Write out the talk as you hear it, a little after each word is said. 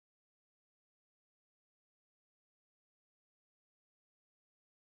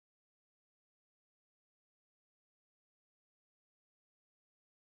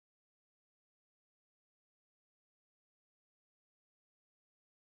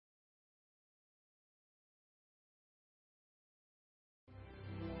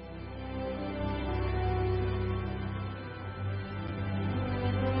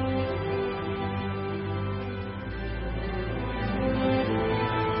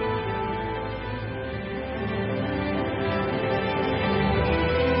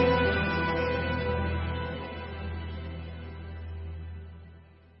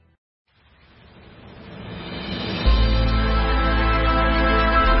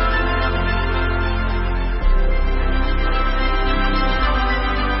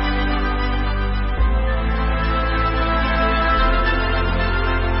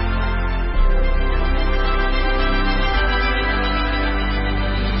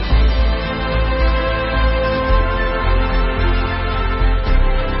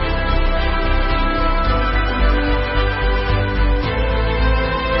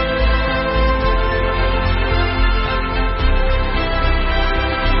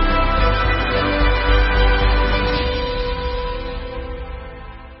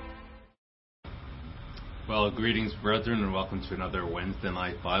Well, greetings, brethren, and welcome to another Wednesday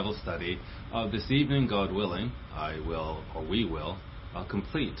night Bible study. This evening, God willing, we will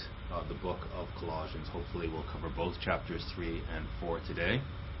complete the book of Colossians. Hopefully, we'll cover both chapters 3 and 4 today.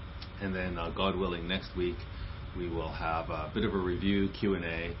 And then, God willing, next week, we will have a bit of a review,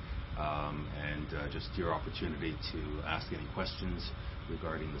 Q&A, and just your opportunity to ask any questions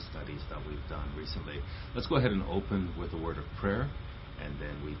regarding the studies that we've done recently. Let's go ahead and open with a word of prayer, and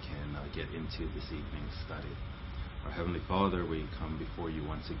then we can get into this evening's study. Our Heavenly Father, we come before you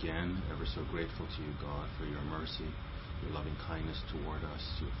once again, ever so grateful to you, God, for your mercy, your loving kindness toward us,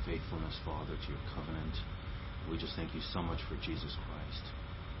 your faithfulness, Father, to your covenant. We just thank you so much for Jesus Christ.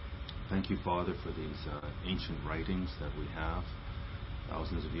 Thank you, Father, for these ancient writings that we have,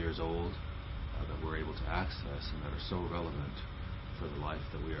 thousands of years old, that we're able to access and that are so relevant for the life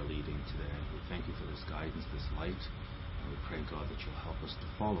that we are leading today. We thank you for this guidance, this light. And we pray, God, that you'll help us to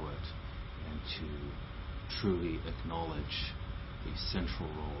follow it and to truly acknowledge the central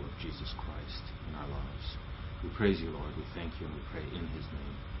role of Jesus Christ in our lives. We praise you, Lord. We thank you, and we pray in his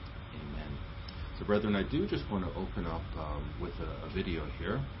name. Amen. So, brethren, I do just want to open up with a video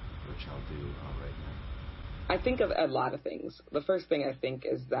here, which I'll do right now. I think of a lot of things. The first thing I think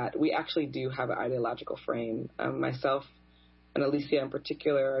is that we actually do have an ideological frame. Myself and Alicia in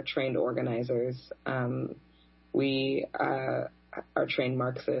particular are trained organizers. We are trained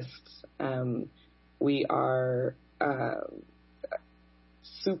Marxists. We are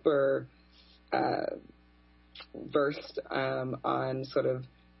super versed on sort of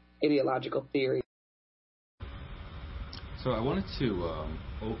ideological theory. So I wanted to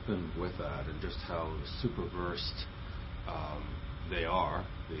open with that and just how super versed they are,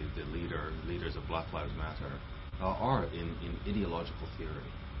 the leaders of Black Lives Matter, are in ideological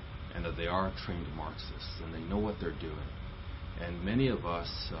theory. And that they are trained Marxists, and they know what they're doing. And many of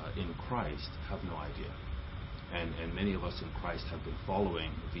us in Christ have no idea. And many of us in Christ have been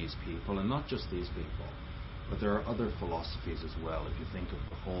following these people, and not just these people, but there are other philosophies as well. If you think of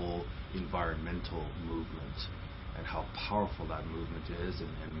the whole environmental movement and how powerful that movement is,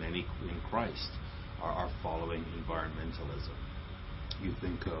 and many in Christ are following environmentalism. You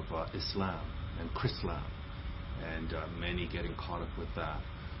think of Islam and Chrislam, and many getting caught up with that.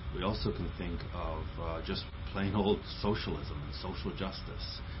 We also can think of just plain old socialism and social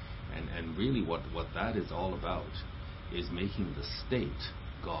justice. And really what that is all about is making the state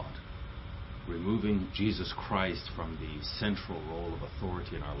God, removing Jesus Christ from the central role of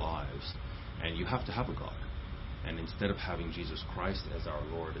authority in our lives. And you have to have a God. And instead of having Jesus Christ as our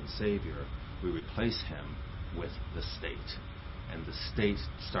Lord and Savior, we replace him with the state. And the state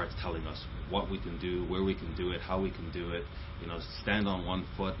starts telling us what we can do, where we can do it, how we can do it. You know, stand on one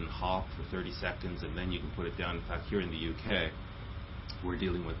foot and hop for 30 seconds, and then you can put it down. In fact, here in the UK, we're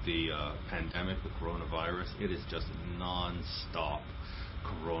dealing with the pandemic, the coronavirus. It is just non-stop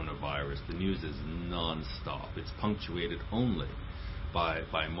coronavirus. The news is non-stop. It's punctuated only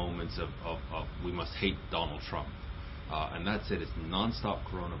by moments of we must hate Donald Trump. And that's it. It's non-stop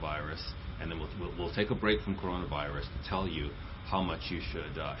coronavirus. And then we'll take a break from coronavirus to tell you how much you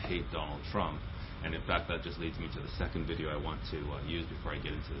should hate Donald Trump. And in fact, that just leads me to the second video I want to use before I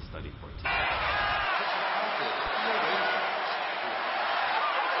get into the study for today.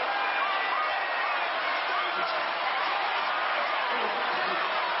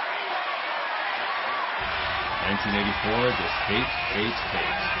 (1984) Just hate.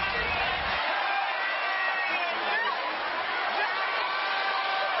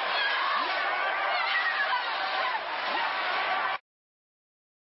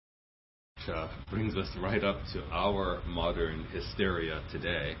 Brings us right up to our modern hysteria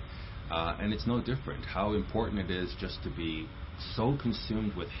today. And it's no different. How important it is just to be so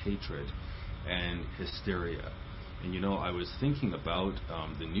consumed with hatred and hysteria. And you know, I was thinking about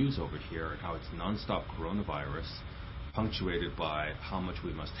the news over here and how it's nonstop coronavirus, punctuated by how much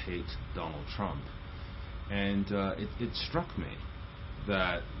we must hate Donald Trump. And it struck me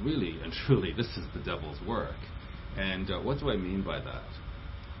that really and truly this is the devil's work. And what do I mean by that?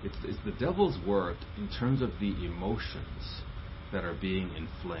 It's the devil's work in terms of the emotions that are being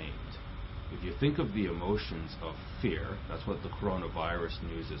inflamed. If you think of the emotions of fear, that's what the coronavirus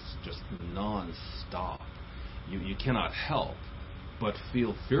news is, just non-stop. You cannot help but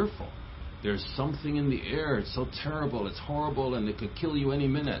feel fearful. There's something in the air. It's so terrible. It's horrible, and it could kill you any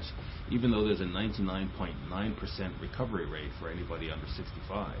minute, even though there's a 99.9% recovery rate for anybody under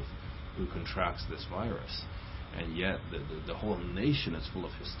 65 who contracts this virus. And yet the whole nation is full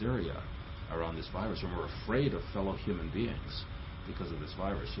of hysteria around this virus, and we're afraid of fellow human beings because of this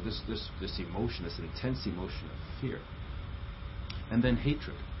virus. So this emotion, this intense emotion of fear. And then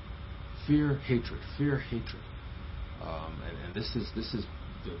hatred. Fear, hatred, fear, hatred. And this is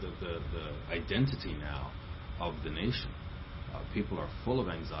the identity now of the nation. People are full of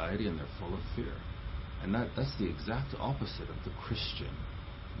anxiety and they're full of fear. And that's the exact opposite of the Christian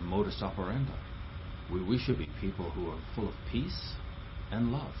modus operandi. We should be people who are full of peace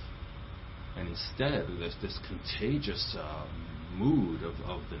and love. And instead, there's this contagious mood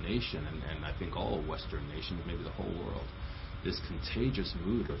of the nation, and I think all Western nations, maybe the whole world, this contagious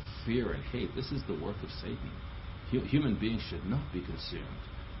mood of fear and hate. This is the work of Satan. Human beings should not be consumed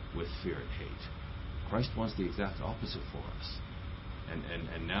with fear and hate. Christ wants the exact opposite for us.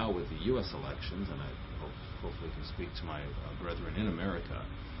 And now with the U.S. elections, and I hopefully can speak to my brethren in America,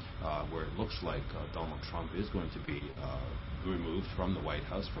 where it looks like Donald Trump is going to be removed from the White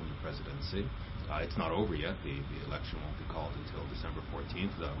House, from the presidency. It's not over yet. The election won't be called until December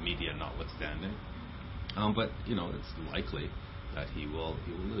 14th, the media notwithstanding. But it's likely that he will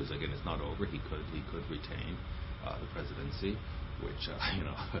lose. Again, it's not over. He could retain the presidency, which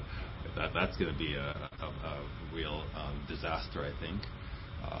that's going to be a real disaster. I think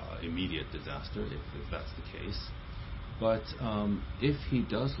immediate disaster if that's the case. But if he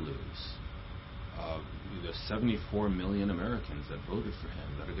does lose, there's 74 million Americans that voted for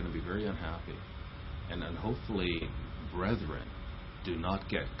him that are going to be very unhappy, and hopefully, brethren, do not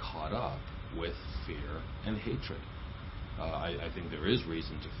get caught up with fear and hatred. I think there is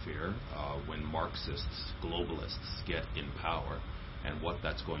reason to fear when Marxists, globalists get in power, and what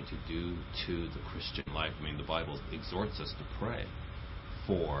that's going to do to the Christian life. I mean, the Bible exhorts us to pray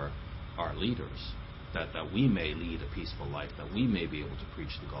for our leaders, that we may lead a peaceful life, that we may be able to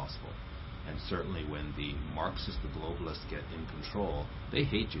preach the gospel. And certainly when the Marxists, the globalists get in control, they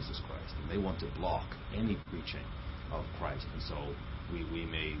hate Jesus Christ, and they want to block any preaching of Christ. And so we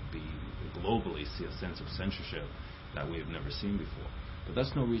may be globally see a sense of censorship that we have never seen before. But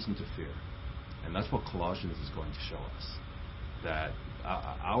that's no reason to fear. And that's what Colossians is going to show us, that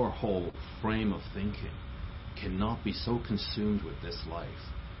our whole frame of thinking cannot be so consumed with this life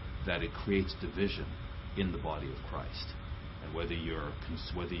that it creates division in the body of Christ. And whether you're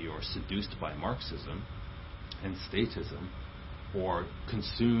seduced by Marxism and statism, or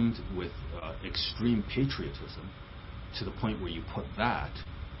consumed with extreme patriotism to the point where you put that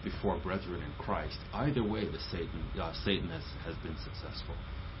before brethren in Christ, either way, Satan has been successful.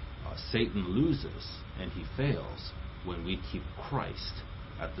 Satan loses and he fails when we keep Christ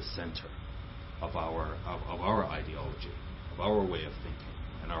at the center of our ideology, of our way of thinking,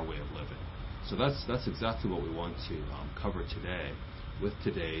 and our way of living. So that's exactly what we want to cover today with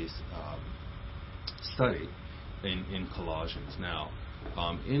today's study in Colossians. Now,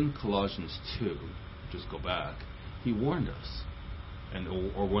 in Colossians 2, just go back, he warned us,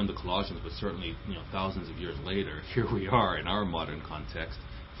 or warned the Colossians, but certainly thousands of years later, here we are in our modern context,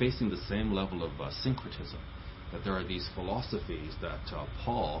 facing the same level of syncretism, that there are these philosophies that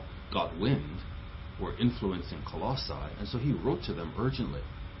Paul got wind were influencing Colossae, and so he wrote to them urgently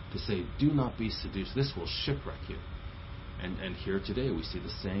to say, do not be seduced, this will shipwreck you. And here today we see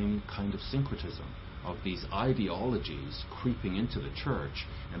the same kind of syncretism of these ideologies creeping into the church,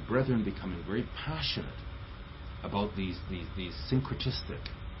 and brethren becoming very passionate about these syncretistic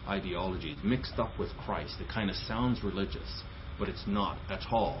ideologies mixed up with Christ. It kind of sounds religious, but it's not at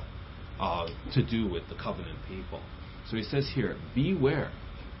all to do with the covenant people. So he says here, beware,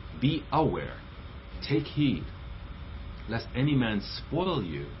 be aware, take heed, lest any man spoil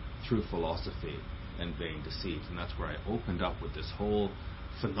you through philosophy and vain deceit. And that's where I opened up with this whole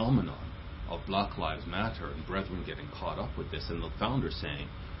phenomenon of Black Lives Matter and brethren getting caught up with this, and the founder saying,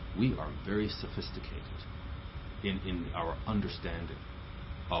 we are very sophisticated in our understanding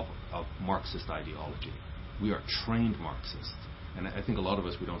of Marxist ideology. We are trained Marxists. And I think a lot of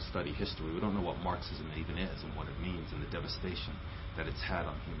us, we don't study history. We don't know what Marxism even is and what it means and the devastation that it's had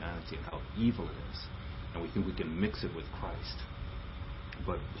on humanity and how evil it is. And we think we can mix it with Christ.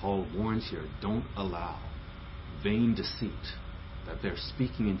 But Paul warns here, don't allow vain deceit, that they're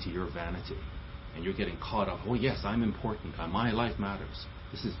speaking into your vanity and you're getting caught up. Oh yes, I'm important. My life matters.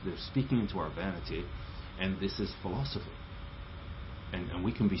 They're speaking into our vanity, and this is philosophy. And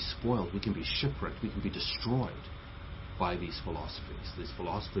we can be spoiled, we can be shipwrecked, we can be destroyed by these philosophies. These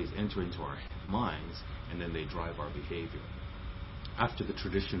philosophies enter into our minds, and then they drive our behavior after the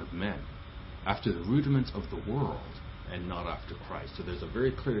tradition of men, after the rudiments of the world, and not after Christ. So there's a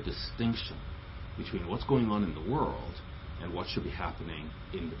very clear distinction between what's going on in the world and what should be happening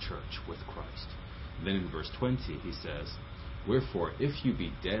in the church with Christ. And then in verse 20 he says, wherefore, if you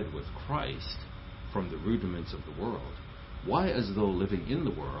be dead with Christ from the rudiments of the world, why, as though living in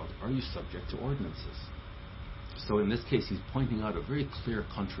the world, are you subject to ordinances? So in this case, he's pointing out a very clear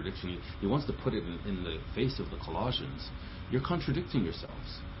contradiction. He wants to put it in the face of the Colossians. You're contradicting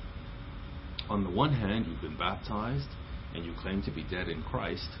yourselves. On the one hand, you've been baptized and you claim to be dead in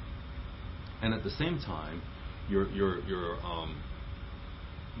Christ, and at the same time, you're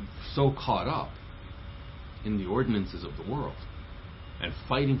so caught up in the ordinances of the world and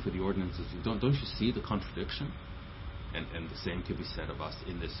fighting for the ordinances. Don't you see the contradiction? And the same could be said of us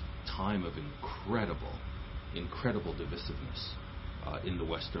in this time of incredible divisiveness in the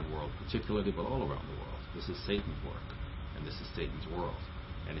Western world particularly, but all around the world. This is Satan's work, and this is Satan's world,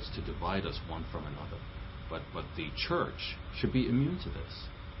 and it's to divide us one from another. But the church should be immune to this.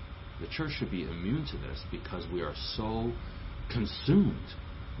 The church should be immune to this because we are so consumed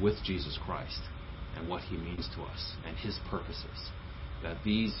with Jesus Christ and what he means to us and his purposes, that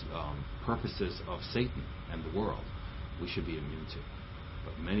these purposes of Satan and the world we should be immune to.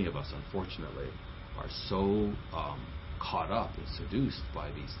 But many of us, unfortunately, are so caught up and seduced by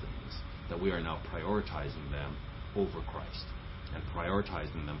these things that we are now prioritizing them over Christ and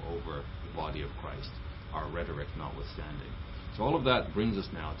prioritizing them over the body of Christ, our rhetoric notwithstanding. So all of that brings us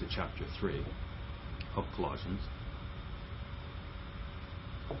now to chapter 3 of Colossians.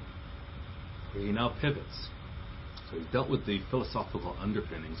 He now pivots. So he's dealt with the philosophical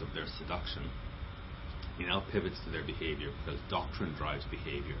underpinnings of their seduction. He now pivots to their behavior, because doctrine drives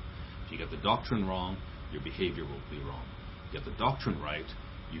behavior. If you get the doctrine wrong, your behavior will be wrong. If you get the doctrine right,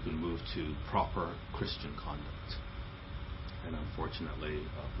 you can move to proper Christian conduct. And unfortunately,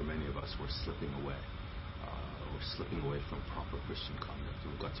 for many of us, we're slipping away. We're slipping away from proper Christian conduct.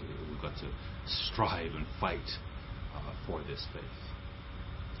 We've got to strive and fight for this faith.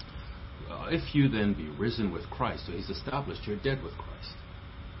 If you then be risen with Christ, so he's established you're dead with Christ.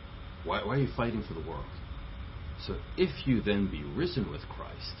 Why are you fighting for the world? So if you then be risen with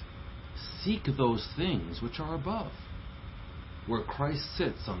Christ, seek those things which are above, where Christ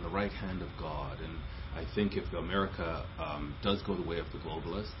sits on the right hand of God. And I think if America does go the way of the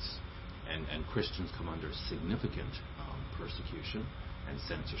globalists, and Christians come under significant persecution and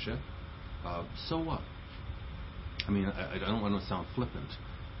censorship, so what? I mean, I don't want to sound flippant,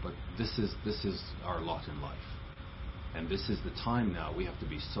 but this is our lot in life. And this is the time now we have to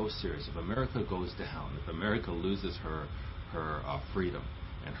be so serious. If America goes down, if America loses her freedom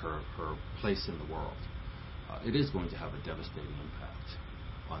and her place in the world, it is going to have a devastating impact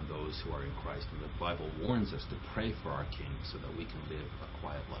on those who are in Christ. And the Bible warns us to pray for our King so that we can live a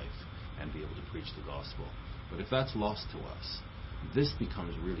quiet life and be able to preach the gospel. But if that's lost to us, this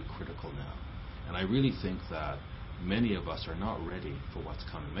becomes really critical now. And I really think that many of us are not ready for what's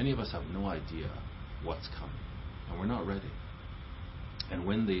coming. Many of us have no idea what's coming, and we're not ready. And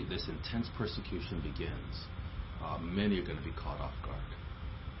when this intense persecution begins, many are going to be caught off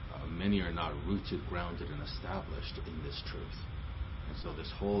guard. Many are not rooted, grounded, and established in this truth. And so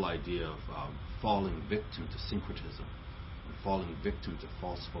this whole idea of falling victim to syncretism and falling victim to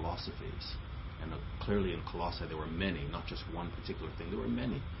false philosophies, and clearly in Colossae there were many, not just one particular thing, there were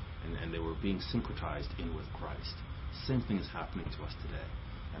many, and they were being syncretized in with Christ. Same thing is happening to us today.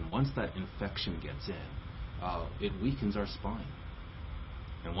 And once that infection gets in, it weakens our spine.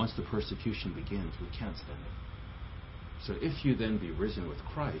 And once the persecution begins, we can't stand it. So if you then be risen with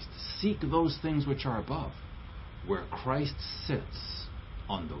Christ, seek those things which are above, where Christ sits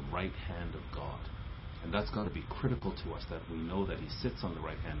on the right hand of God. And that's got to be critical to us, that we know that he sits on the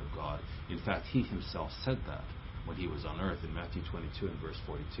right hand of God. In fact, he himself said that when he was on earth. In Matthew 22 and verse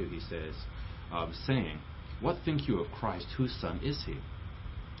 42, he says, saying, "What think you of Christ? Whose son is he?"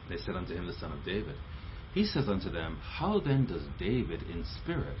 They said unto him, "The son of David." He says unto them, "How then does David in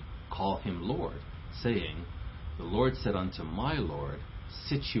spirit call him Lord, saying, The Lord said unto my Lord,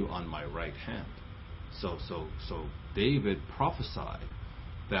 Sit you on my right hand." So David prophesied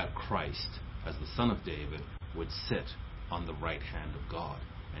that Christ, as the son of David, would sit on the right hand of God.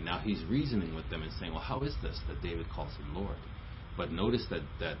 And now he's reasoning with them and saying, well, how is this that David calls him Lord? But notice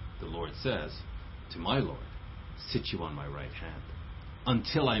that the Lord says, to my Lord, sit you on my right hand,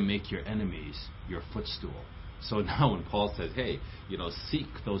 until I make your enemies your footstool. So now when Paul says, hey, seek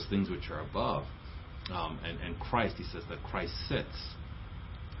those things which are above, and Christ, he says that Christ sits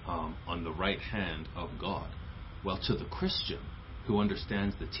on the right hand of God. Well, to the Christian who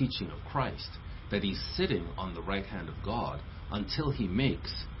understands the teaching of Christ, that he's sitting on the right hand of God until he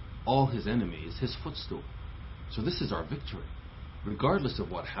makes all his enemies his footstool. So this is our victory. Regardless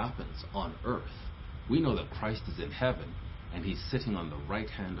of what happens on earth, we know that Christ is in heaven and he's sitting on the right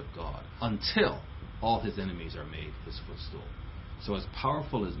hand of God until all his enemies are made his footstool. So as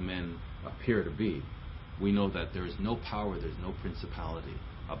powerful as men appear to be, we know that there is no power, there's no principality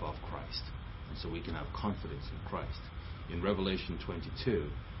above Christ. And so we can have confidence in Christ. In Revelation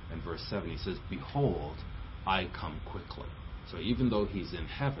 22 and verse 7, he says, "Behold, I come quickly." So even though he's in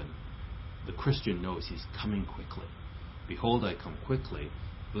heaven, the Christian knows he's coming quickly. "Behold, I come quickly.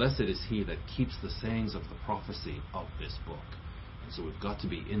 Blessed is he that keeps the sayings of the prophecy of this book." And so we've got to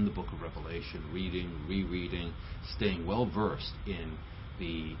be in the book of Revelation, reading, rereading, staying well versed in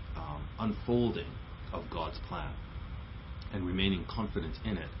the unfolding of God's plan and remaining confident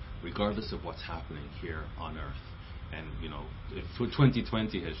in it, regardless of what's happening here on earth. And, if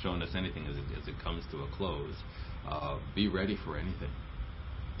 2020 has shown us anything as it comes to a close, be ready for anything.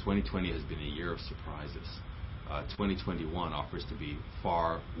 2020 has been a year of surprises. 2021 offers to be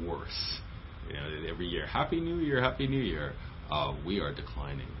far worse. Every year, Happy New Year, Happy New Year. We are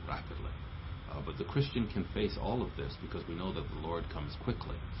declining rapidly. But the Christian can face all of this because we know that the Lord comes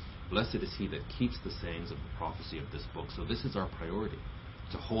quickly. Blessed is he that keeps the sayings of the prophecy of this book. So this is our priority,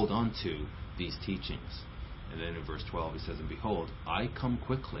 to hold on to these teachings. And then in verse 12 he says, "And behold, I come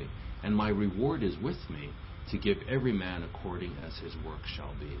quickly, and my reward is with me, to give every man according as his work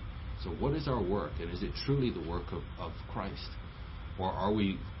shall be." So what is our work? And is it truly the work of Christ? Or are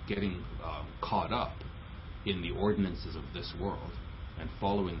we getting caught up in the ordinances of this world and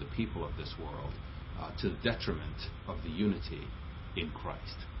following the people of this world to the detriment of the unity in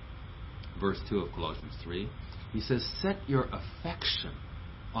Christ? Verse 2 of Colossians 3, he says, "Set your affection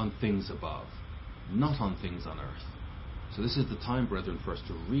on things above, not on things on earth." So this is the time, brethren, for us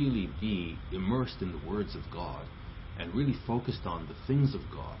to really be immersed in the words of God and really focused on the things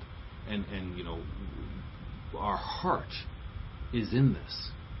of God. And our heart is in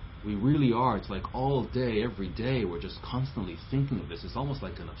this. We really are. It's like all day, every day, we're just constantly thinking of this. It's almost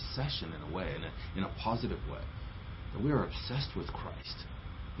like an obsession in a way, in a positive way. That we are obsessed with Christ.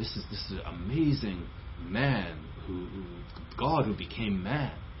 This is an amazing man God who became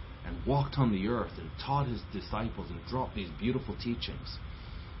man and walked on the earth and taught his disciples and dropped these beautiful teachings,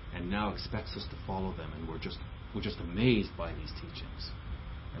 and now expects us to follow them, and we're just amazed by these teachings.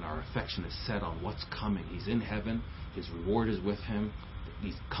 And our affection is set on what's coming. He's in heaven. His reward is with him.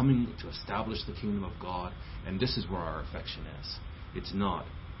 He's coming to establish the kingdom of God. And this is where our affection is. It's not,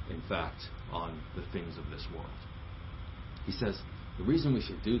 in fact, on the things of this world. He says, the reason we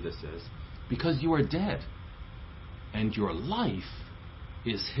should do this is because you are dead, and your life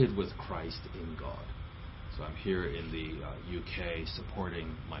is hid with Christ in God. So I'm here in the UK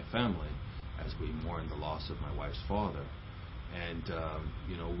supporting my family as we mourn the loss of my wife's father. And,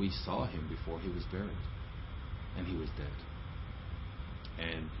 we saw him before he was buried. And he was dead.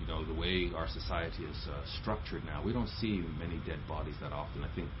 And, the way our society is structured now, we don't see many dead bodies that often. I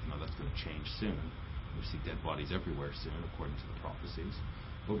think, that's going to change soon. We see dead bodies everywhere soon, according to the prophecies.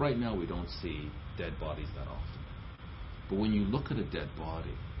 But right now, we don't see dead bodies that often. But when you look at a dead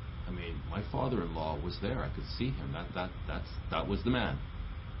body, my father-in-law was there. I could see him. That was the man.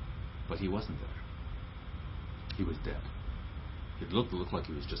 But he wasn't there. He was dead. It looked like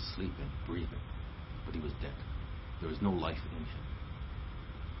he was just sleeping, breathing, but he was dead. There was no life in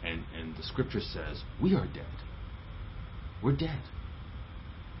him. And the scripture says, we are dead. We're dead.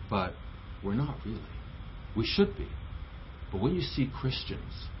 But we're not really. We should be. But when you see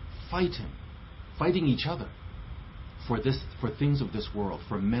Christians fighting each other for things of this world,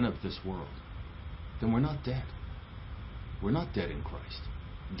 for men of this world, then we're not dead. We're not dead in Christ.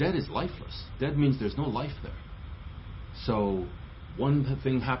 Dead is lifeless. Dead means there's no life there. So one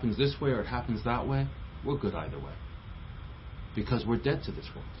thing happens this way or it happens that way, we're good either way. Because we're dead to this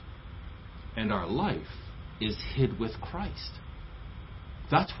world. And our life is hid with Christ.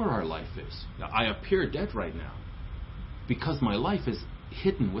 That's where our life is. Now, I appear dead right now because my life is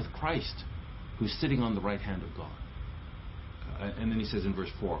hidden with Christ, who's sitting on the right hand of God. And then he says in verse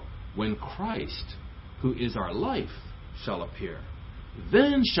 4, when Christ, who is our life, shall appear,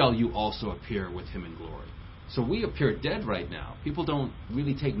 then shall you also appear with him in glory. So we appear dead right now. People don't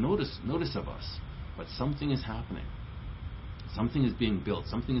really take notice of us. But something is happening. Something is being built.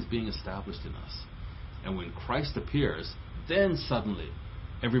 Something is being established in us. And when Christ appears, then suddenly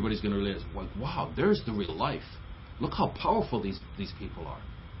everybody's going to realize, wow, there's the real life. Look how powerful these people are.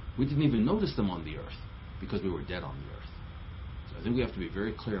 We didn't even notice them on the earth because we were dead on the earth. So I think we have to be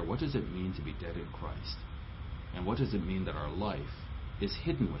very clear. What does it mean to be dead in Christ? And what does it mean that our life is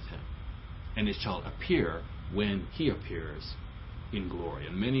hidden with him? And it shall appear when he appears in glory.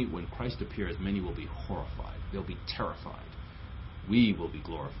 And when Christ appears, many will be horrified. They'll be terrified. We will be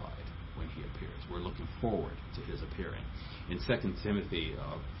glorified when he appears. We're looking forward to his appearing. In 2 Timothy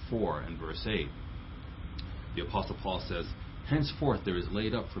 4 and verse 8, the Apostle Paul says, henceforth there is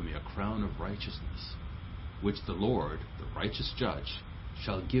laid up for me a crown of righteousness, which the Lord, the righteous judge,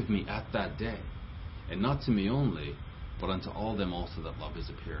 shall give me at that day, and not to me only, but unto all them also that love his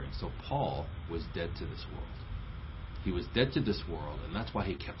appearing. So Paul was dead to this world. He was dead to this world, and that's why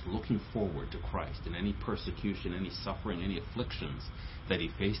he kept looking forward to Christ. In any persecution, any suffering, any afflictions that he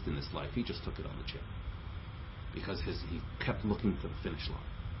faced in this life, he just took it on the chin. Because he kept looking for the finish line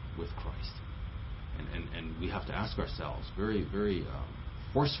with Christ. And we have to ask ourselves very, very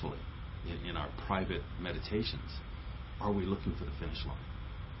forcefully in our private meditations, are we looking for the finish line?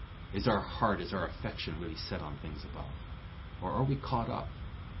 Is our heart, is our affection really set on things above? Or are we caught up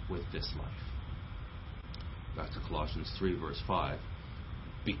with this life? Back to Colossians 3, verse 5.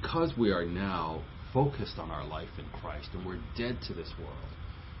 Because we are now focused on our life in Christ and we're dead to this world,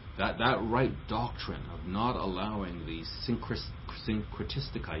 that right doctrine of not allowing these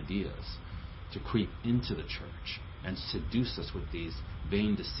syncretistic ideas to creep into the church and seduce us with these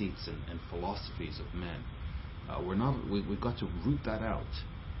vain deceits and philosophies of men, we've got to root that out.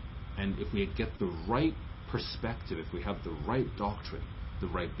 And if we get the right perspective, if we have the right doctrine, the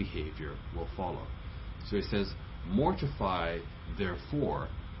right behavior will follow. So he says, mortify therefore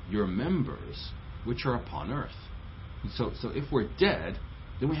your members which are upon earth. So if we're dead,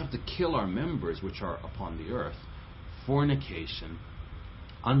 then we have to kill our members which are upon the earth: fornication,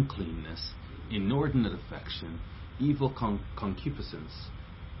 uncleanness, inordinate affection, evil concupiscence,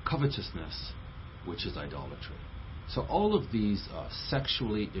 covetousness, which is idolatry. So all of these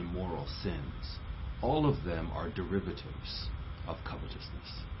sexually immoral sins, all of them are derivatives of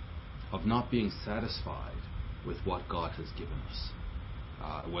covetousness, of not being satisfied with what God has given us,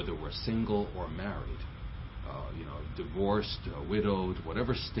 whether we're single or married, divorced, widowed,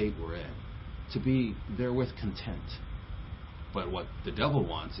 whatever state we're in, to be therewith content. But what the devil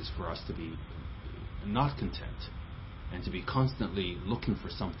wants is for us to be not content and to be constantly looking for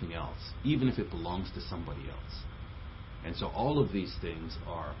something else, even if it belongs to somebody else. And so all of these things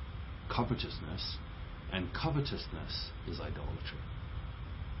are covetousness, and covetousness is idolatry.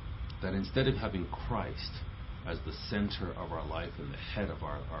 That instead of having Christ as the center of our life and the head of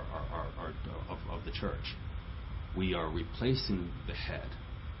of the church, we are replacing the head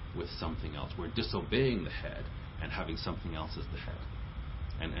with something else. We're disobeying the head and having something else as the head.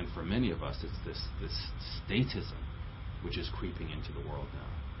 And for many of us, it's this statism which is creeping into the world now,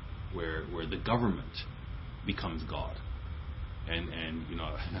 where the government becomes God. And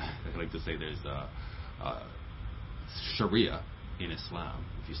I like to say there's Sharia in Islam.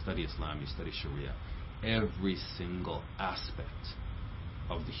 If you study Islam, you study Sharia. Every single aspect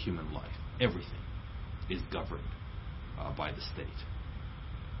of the human life, everything, is governed by the state.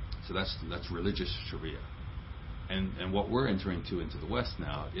 So that's religious Sharia. And what we're entering into the West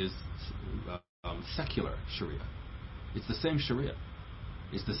now is secular Sharia. It's the same Sharia.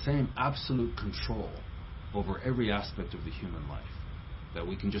 It's the same absolute control over every aspect of the human life, that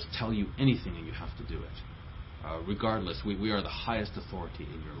we can just tell you anything and you have to do it. Regardless, we are the highest authority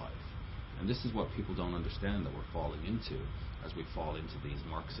in your life. And this is what people don't understand that we're falling into as we fall into these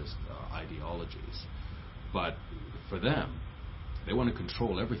Marxist ideologies. But for them, they want to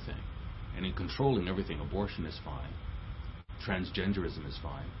control everything. And in controlling everything, abortion is fine. Transgenderism is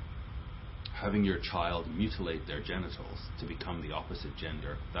fine. Having your child mutilate their genitals to become the opposite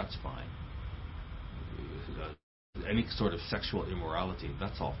gender, that's fine. Any sort of sexual immorality,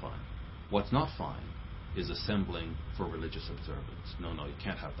 that's all fine. What's not fine is assembling for religious observance. No, you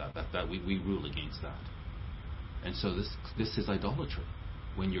can't have that. We rule against that. And so this is idolatry.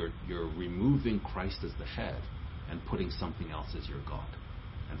 When you're removing Christ as the head and putting something else as your God,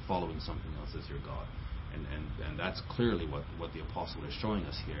 and following something else as your God. And that's clearly what the apostle is showing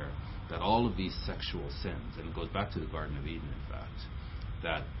us here, that all of these sexual sins, and it goes back to the Garden of Eden, in fact,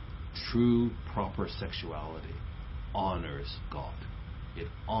 that true, proper sexuality honors God. It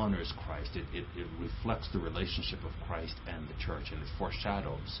honors Christ. It reflects the relationship of Christ and the church, and it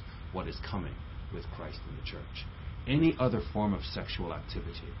foreshadows what is coming with Christ and the church. Any other form of sexual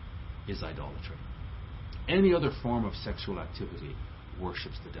activity is idolatry. Any other form of sexual activity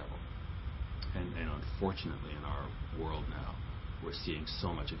worships the devil. And unfortunately, in our world now, we're seeing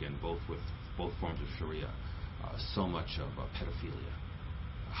so much, again, both with both forms of Sharia, so much of pedophilia.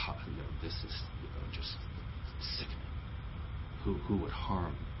 This is just sickening. Who would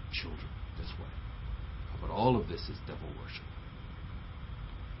harm children this way? But all of this is devil worship.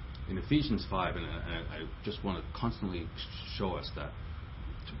 In Ephesians 5, and I just want to constantly show us that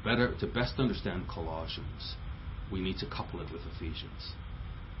to best understand Colossians, we need to couple it with Ephesians.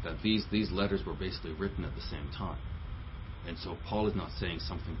 That these letters were basically written at the same time. And so Paul is not saying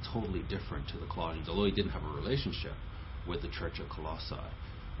something totally different to the Colossians, although he didn't have a relationship with the church at Colossae.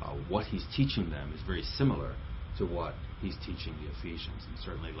 What he's teaching them is very similar to what he's teaching the Ephesians. And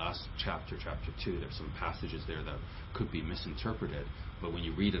certainly last chapter 2, there's some passages there that could be misinterpreted, but when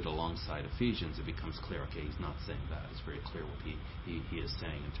you read it alongside Ephesians, it becomes clear, okay, he's not saying that. It's very clear what he is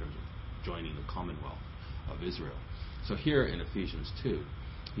saying in terms of joining the commonwealth of Israel. So here in Ephesians 2,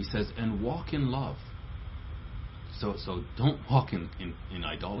 he says, and walk in love. So don't walk in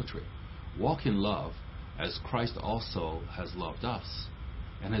idolatry. Walk in love as Christ also has loved us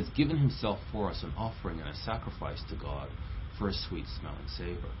and has given himself for us an offering and a sacrifice to God for a sweet smelling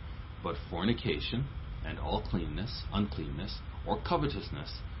savor. But fornication and all uncleanness, or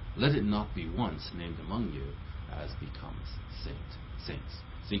covetousness, let it not be once named among you as becomes saints.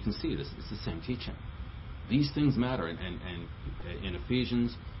 So you can see this. It's the same teaching. These things matter. And in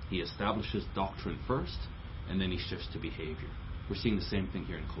Ephesians, he establishes doctrine first, and then he shifts to behavior. We're seeing the same thing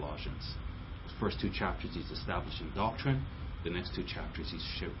here in Colossians. The first 2 chapters, he's establishing doctrine. The next 2 chapters,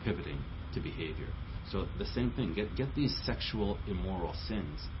 he's pivoting to behavior. So the same thing. Get these sexual immoral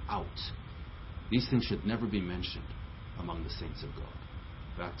sins out. These things should never be mentioned among the saints of God.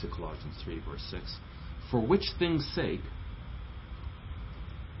 Back to Colossians 3, verse 6. For which things' sake,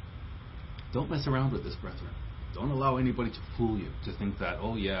 don't mess around with this, brethren. Don't allow anybody to fool you, to think that,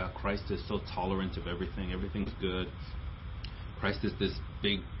 oh yeah, Christ is so tolerant of everything. Everything's good. Christ is this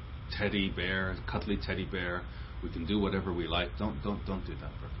big teddy bear, cuddly teddy bear. We can do whatever we like. Don't do that,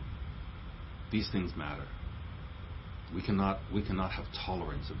 brethren. These things matter. We cannot have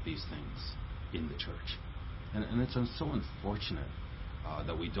tolerance of these things in the church. And it's so unfortunate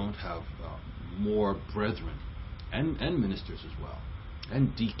that we don't have more brethren and ministers as well,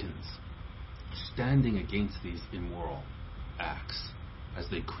 and deacons standing against these immoral acts as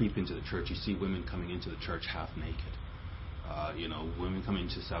they creep into the church. You see women coming into the church half naked. Women coming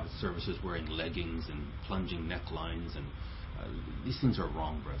into Sabbath services wearing leggings and plunging necklines, and these things are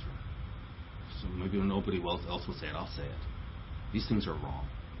wrong, brethren. So maybe when nobody else will say it, I'll say it. These things are wrong.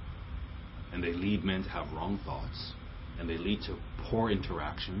 And they lead men to have wrong thoughts, and they lead to poor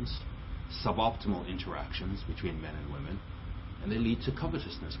interactions, suboptimal interactions between men and women, and they lead to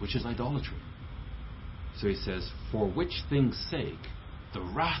covetousness, which is idolatry. So he says, for which things' sake the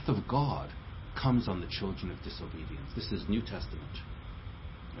wrath of God comes on the children of disobedience. This is New Testament.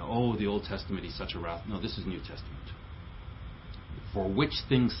 The Old Testament, he's such a wrath. No, this is New Testament. For which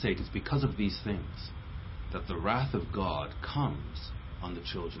things' sake, it's because of these things that the wrath of God comes on the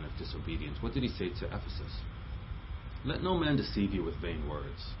children of disobedience. What did he say to Ephesus? Let no man deceive you with vain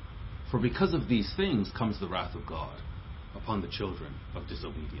words. For because of these things comes the wrath of God upon the children of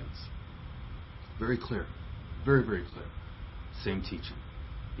disobedience. Very clear. Very, very clear. Same teaching.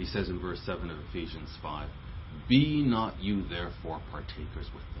 He says in verse 7 of Ephesians 5, be not you therefore partakers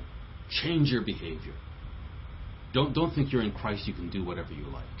with them. Change your behavior. Don't think you're in Christ, you can do whatever you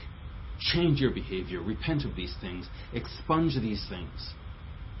like. Change your behavior. Repent of these things. Expunge these things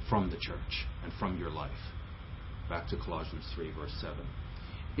from the church and from your life. Back to Colossians 3, verse 7.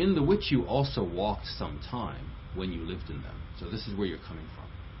 In the which you also walked some time when you lived in them. So this is where you're coming from.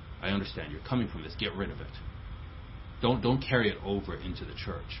 I understand you're coming from this. Get rid of it. Don't carry it over into the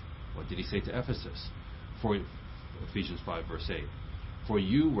church. What did he say to Ephesus? For Ephesians 5, verse 8. For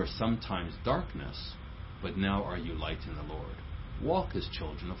you were sometimes darkness, but now are you light in the Lord. Walk as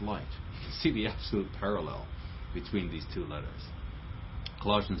children of light. You can see the absolute parallel between these 2 letters.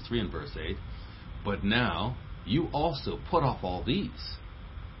 Colossians 3 and verse 8. But now you also put off all these: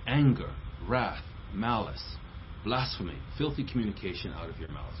 anger, wrath, malice, blasphemy, filthy communication out of your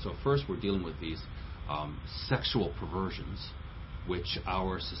mouth. So first we're dealing with these sexual perversions, which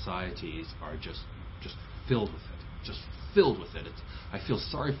our societies are just filled with it. Just filled with it. I feel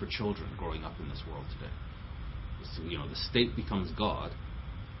sorry for children growing up in this world today. So, the state becomes God,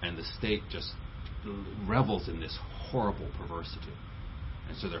 and the state just revels in this horrible perversity.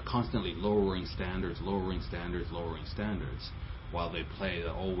 And so they're constantly lowering standards, while they play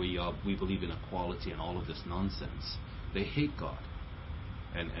that, we believe in equality and all of this nonsense. They hate God.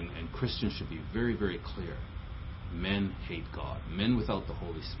 And Christians should be very, very clear. Men hate God. Men without the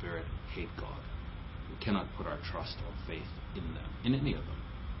Holy Spirit hate God. We cannot put our trust or faith in them, in any of them.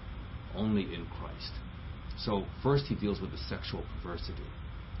 Only in Christ. So first he deals with the sexual perversity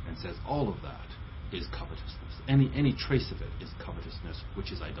and says all of that is covetousness. Any trace of it is covetousness,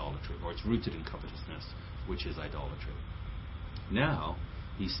 which is idolatry, or it's rooted in covetousness, which is idolatry. Now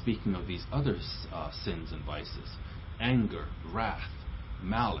he's speaking of these other sins and vices: anger, wrath,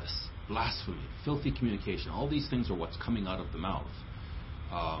 malice, blasphemy, filthy communication. All these things are what's coming out of the mouth.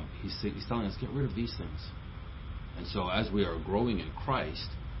 He's telling us, get rid of these things. And so as we are growing in Christ,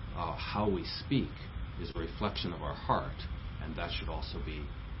 how we speak is a reflection of our heart, and that should also be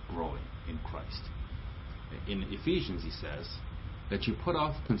growing in Christ. In Ephesians, he says, that you put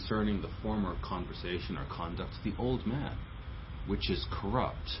off concerning the former conversation or conduct the old man, which is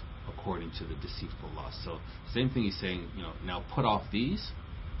corrupt according to the deceitful lust. So same thing he's saying, now put off these.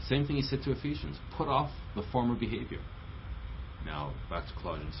 Same thing he said to Ephesians, put off the former behavior. Now back to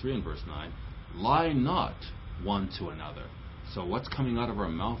Colossians 3 and verse 9, lie not one to another. So what's coming out of our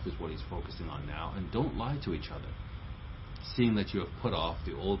mouth is what he's focusing on now, and don't lie to each other, seeing that you have put off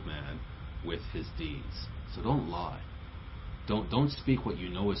the old man with his deeds. So don't lie. Don't speak what you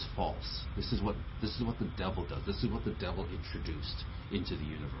know is false. This is what the devil does. This is what the devil introduced into the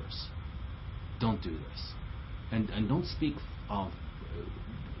universe. Don't do this, and don't speak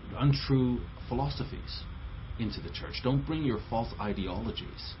untrue philosophies into the church. Don't bring your false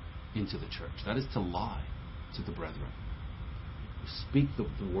ideologies into the church. That is to lie to the brethren. Speak the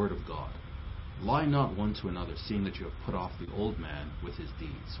word of God. Lie not one to another, seeing that you have put off the old man with his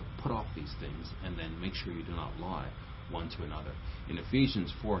deeds. So put off these things, and then make sure you do not lie one to another. In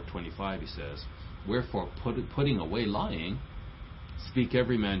Ephesians 4:25 he says, wherefore putting away lying, speak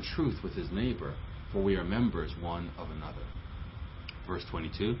every man truth with his neighbor, for we are members one of another. Verse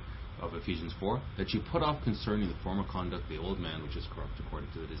 22 of Ephesians 4, that you put off concerning the former conduct the old man which is corrupt according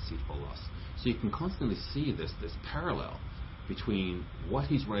to the deceitful lust. So you can constantly see this parallel between what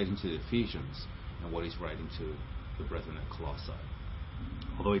he's writing to the Ephesians and what he's writing to the brethren at Colossae.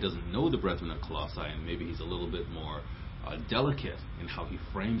 Although he doesn't know the brethren at Colossae, and maybe he's a little bit more delicate in how he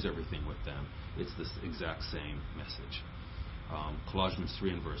frames everything with them, it's this exact same message. Colossians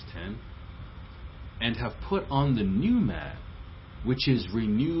 3 and verse 10, and have put on the new man, which is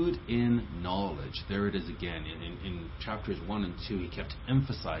renewed in knowledge. There it is again. In chapters 1 and 2, he kept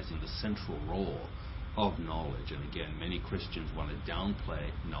emphasizing the central role of knowledge. And again, many Christians want to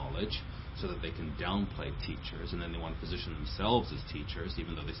downplay knowledge so that they can downplay teachers, and then they want to position themselves as teachers,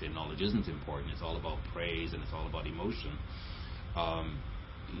 even though they say knowledge isn't important. It's all about praise and it's all about emotion.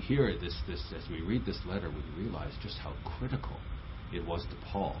 Here, this as we read this letter, we realize just how critical it was to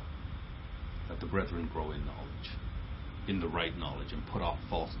Paul that the brethren grow in knowledge, in the right knowledge, and put off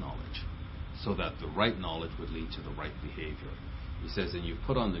false knowledge, so that the right knowledge would lead to the right behavior. He says, and you've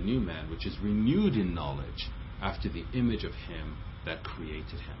put on the new man, which is renewed in knowledge after the image of him that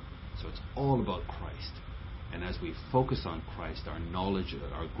created him. So it's all about Christ. And as we focus on Christ, our knowledge,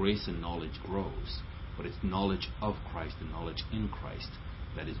 our grace and knowledge grows. But it's knowledge of Christ and knowledge in Christ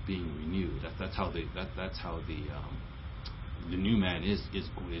that is being renewed. That's how the new man is.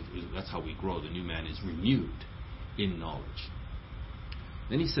 That's how we grow. The new man is renewed in knowledge.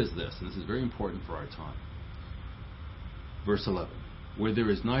 Then he says this, and this is very important for our time. Verse 11, where there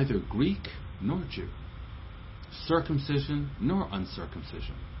is neither Greek nor Jew, circumcision nor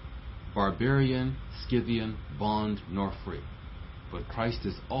uncircumcision, barbarian, Scythian, bond nor free, but Christ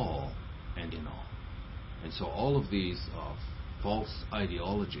is all and in all. And so all of these false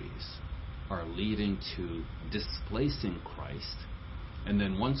ideologies are leading to displacing Christ, and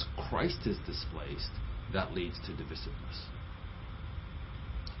then once Christ is displaced, that leads to divisiveness.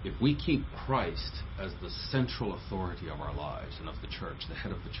 If we keep Christ as the central authority of our lives and of the church, the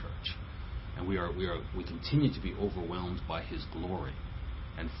head of the church, and we continue to be overwhelmed by his glory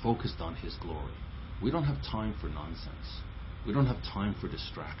and focused on his glory, we don't have time for nonsense. We don't have time for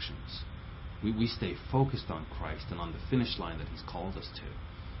distractions. We stay focused on Christ and on the finish line that he's called us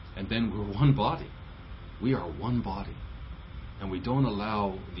to. And then we're one body. We are one body. And we don't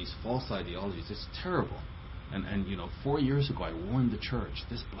allow these false ideologies. It's terrible. And 4 years ago I warned the church,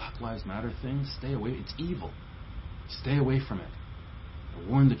 this Black Lives Matter thing, stay away. It's evil. Stay away from it. I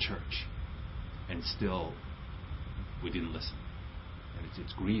warned the church. And still, we didn't listen. And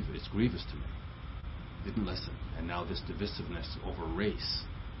it's grievous to me. Didn't listen. And now this divisiveness over race,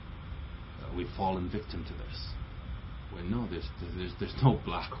 we've fallen victim to this. Well, no, there's no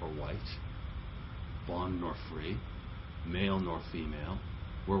black or white, bond nor free, male nor female.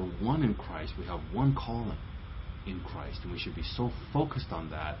 We're one in Christ. We have one calling in Christ, and we should be so focused on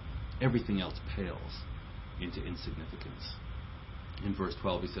that, everything else pales into insignificance. In verse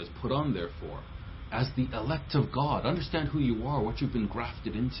 12 he says, put on therefore, as the elect of God. Understand who you are, what you've been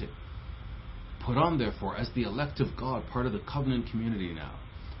grafted into. Put on therefore, as the elect of God, part of the covenant community now,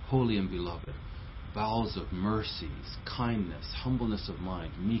 holy and beloved, bowels of mercies, kindness, humbleness of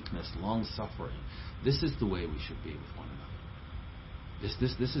mind, meekness, long-suffering. This is the way we should be with one another.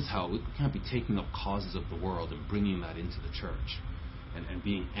 This is how we can't be taking up causes of the world and bringing that into the church and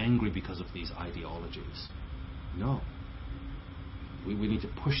being angry because of these ideologies. No. We need to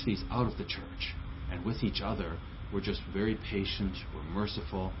push these out of the church. And with each other, we're just very patient, we're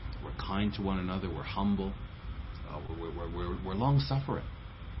merciful, we're kind to one another, we're humble, we're long-suffering.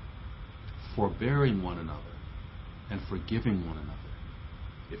 forbearing one another, and forgiving one another.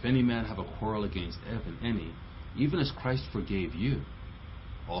 If any man have a quarrel against any, even as Christ forgave you,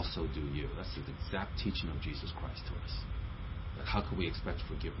 also do you. That's the exact teaching of Jesus Christ to us. That how can we expect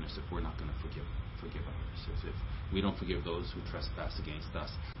forgiveness if we're not going to forgive others? If we don't forgive those who trespass against us,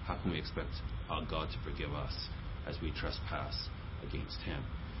 how can we expect God to forgive us as we trespass against Him?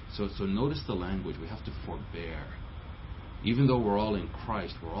 So notice the language. We have to forbear. Even though we're all in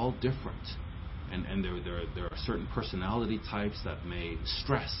Christ, we're all different. And there are certain personality types that may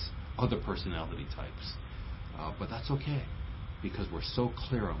stress other personality types. But that's okay, because we're so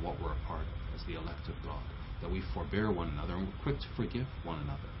clear on what we're a part of as the elect of God, that we forbear one another and we're quick to forgive one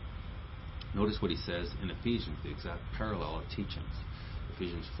another. Notice what he says in Ephesians, the exact parallel of teachings.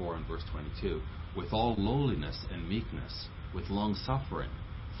 Ephesians 4 and verse 22, with all lowliness and meekness, with long suffering,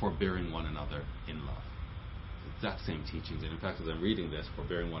 forbearing one another in love. Exact same teachings. And in fact, as I'm reading this,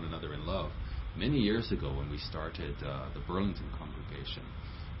 forbearing one another in love, many years ago when we started the Burlington congregation,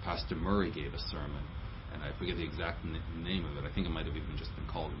 Pastor Murray gave a sermon, and I forget the exact name of it. I think it might have even just been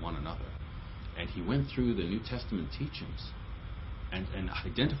called One Another. And he went through the New Testament teachings and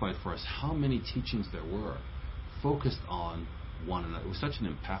identified for us how many teachings there were focused on one another. It was such an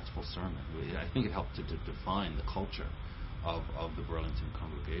impactful sermon. I think it helped to define the culture of the Burlington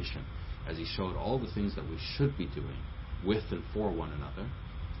congregation, as he showed all the things that we should be doing with and for one another,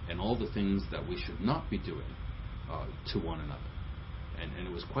 and all the things that we should not be doing to one another. And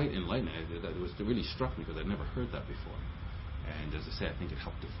it was quite enlightening. It really struck me because I'd never heard that before. And as I say, I think it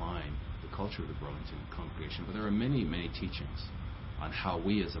helped define the culture of the Burlington congregation. But there are many, many teachings on how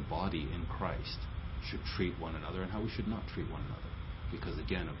we as a body in Christ should treat one another and how we should not treat one another, because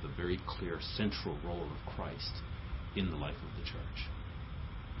again of the very clear central role of Christ in the life of the church.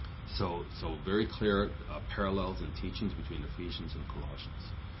 So very clear parallels and teachings between Ephesians and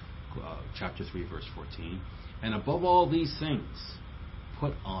Colossians. Chapter 3 verse 14, and above all these things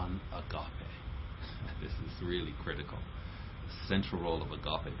put on agape. This is really critical, the central role of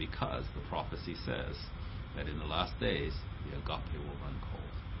agape, because the prophecy says that in the last days the agape will run cold,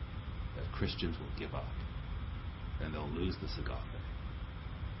 that Christians will give up and they'll lose this agape.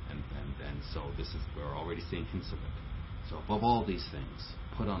 And so we're already seeing hints of it. So above all these things,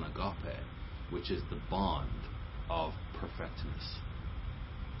 put on agape, which is the bond of perfectness.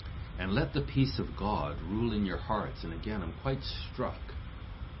 And let the peace of God rule in your hearts. And again, I'm quite struck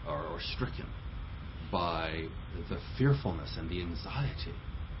or stricken by the fearfulness and the anxiety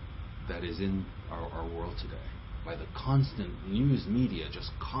that is in our world today, by the constant news media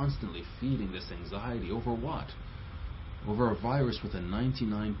just constantly feeding this anxiety over what? Over a virus with a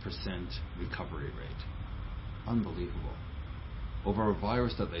 99% recovery rate. Unbelievable. Over a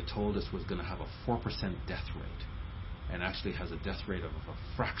virus that they told us was going to have a 4% death rate, and actually has a death rate of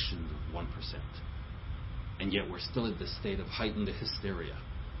a fraction of 1%. And yet we're still in this state of heightened hysteria.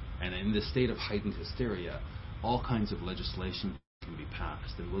 And in this state of heightened hysteria, all kinds of legislation can be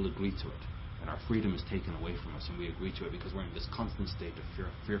passed, and we'll agree to it. And our freedom is taken away from us, and we agree to it because we're in this constant state of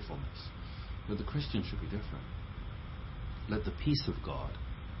fearfulness. But the Christian should be different. Let the peace of God.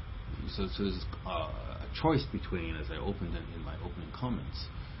 So there's a choice between, as I opened in my opening comments,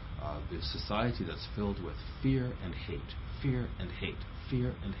 the society that's filled with fear and hate, fear and hate,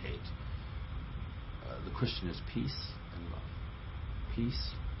 fear and hate. The Christian is peace and love.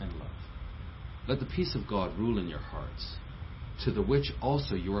 Peace and love. Let the peace of God rule in your hearts, to the which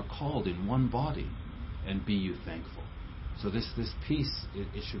also you are called in one body, and be you thankful. So this peace,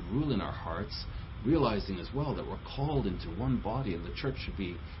 it should rule in our hearts, realizing as well that we're called into one body, and the church should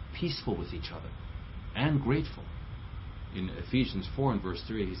be peaceful with each other and grateful. In Ephesians 4 and verse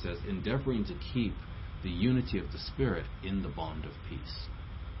 3, he says, endeavoring to keep the unity of the Spirit in the bond of peace.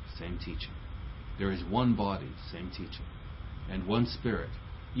 Same teaching. There is one body, same teaching, and one Spirit,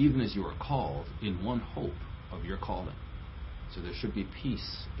 even as you are called in one hope of your calling. So there should be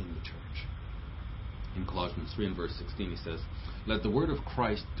peace in the church. In Colossians 3 and verse 16, he says, let the word of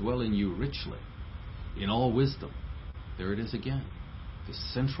Christ dwell in you richly, in all wisdom. There it is again. The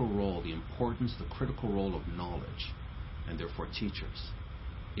central role, the importance, the critical role of knowledge, and therefore teachers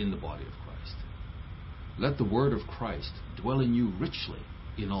in the body of Christ. Let the word of Christ dwell in you richly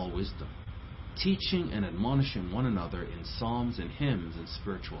in all wisdom, teaching and admonishing one another in psalms and hymns and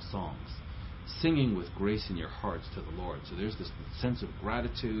spiritual songs, singing with grace in your hearts to the Lord. So there's this sense of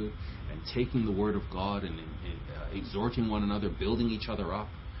gratitude and taking the word of God and exhorting one another, building each other up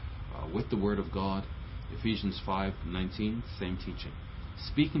with the word of God. Ephesians 5:19, same teaching.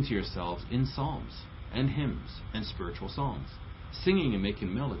 Speaking to yourselves in psalms and hymns and spiritual songs, singing and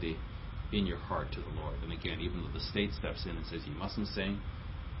making melody in your heart to the Lord. And again, even though the state steps in and says you mustn't sing,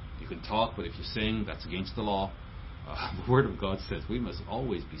 You can talk, but if you sing, that's against the law. The Word of God says we must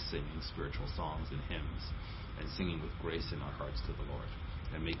always be singing spiritual songs and hymns and singing with grace in our hearts to the Lord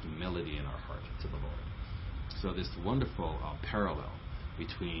and making melody in our heart to the Lord. So this wonderful parallel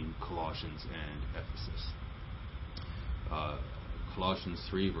between Colossians and Ephesus. Colossians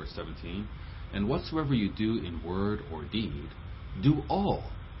 3 verse 17, and whatsoever you do in word or deed, do all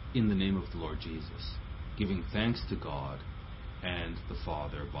in the name of the Lord Jesus, giving thanks to God and the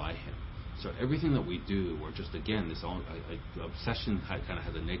Father by Him. So everything that we do, we're just, again, this obsession kind of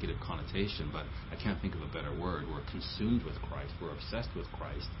has a negative connotation, but I can't think of a better word. We're consumed with Christ. We're obsessed with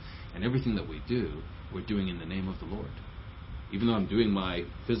Christ. And everything that we do, we're doing in the name of the Lord. Even though I'm doing my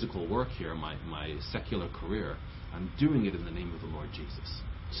physical work here, my secular career, I'm doing it in the name of the Lord Jesus.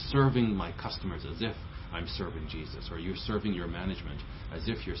 Serving my customers as if I'm serving Jesus, or you're serving your management as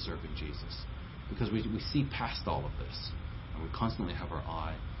if you're serving Jesus. Because we see past all of this, and we constantly have our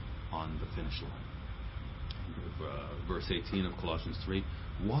eye on the finish line. Verse 18 of Colossians 3,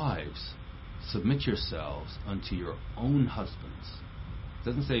 wives, submit yourselves unto your own husbands. It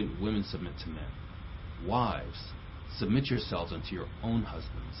doesn't say women submit to men. Wives, submit yourselves unto your own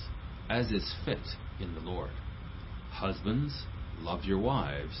husbands, as is fit in the Lord. Husbands, love your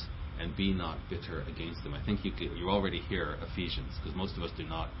wives, and be not bitter against them. I think you already hear Ephesians, because most of us do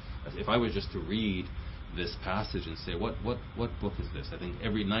not. If I was just to read this passage and say, what book is this? I think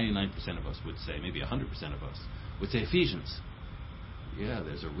every 99% of us would say, maybe 100% of us, would say Ephesians. Yeah,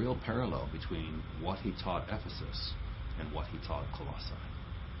 there's a real parallel between what he taught Ephesus and what he taught Colossae.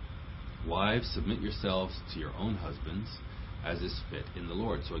 Wives, submit yourselves to your own husbands, as is fit in the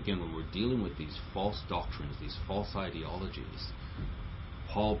Lord. So again, when we're dealing with these false doctrines, these false ideologies,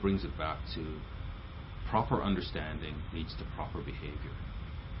 Paul brings it back to proper understanding leads to proper behavior.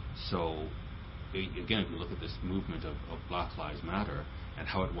 So again, if you look at this movement of Black Lives Matter and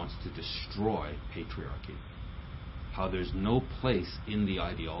how it wants to destroy patriarchy, how there's no place in the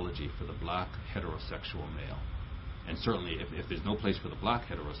ideology for the black heterosexual male. And certainly if there's no place for the black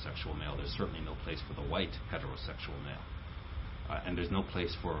heterosexual male, there's certainly no place for the white heterosexual male. And there's no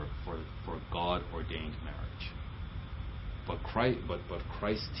place for God-ordained marriage. But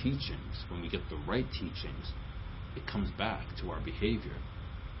Christ's teachings, when we get the right teachings, it comes back to our behavior.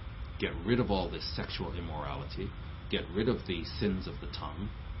 Get rid of all this sexual immorality, get rid of the sins of the tongue,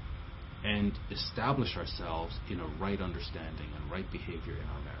 and establish ourselves in a right understanding and right behavior in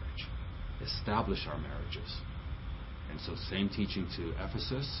our marriage. Establish our marriages. And so same teaching to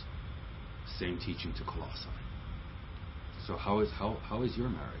Ephesus, same teaching to Colossae. So how is your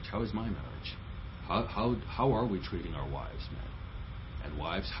marriage? How is my marriage? How are we treating our wives, men? And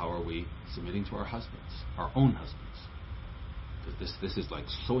wives, how are we submitting to our husbands, our own husbands? Because this is like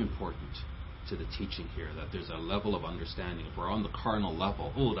so important to the teaching here, that there's a level of understanding. If we're on the carnal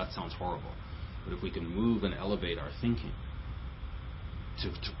level, oh, that sounds horrible. But if we can move and elevate our thinking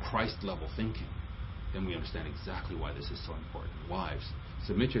to Christ-level thinking, then we understand exactly why this is so important. Wives,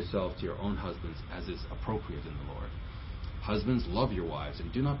 submit yourselves to your own husbands as is appropriate in the Lord. Husbands, love your wives,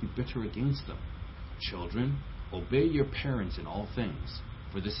 and do not be bitter against them. Children, obey your parents in all things,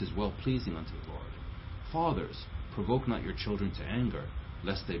 for this is well-pleasing unto the Lord. Fathers, provoke not your children to anger,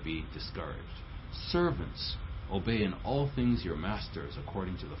 lest they be discouraged. Servants, obey in all things your masters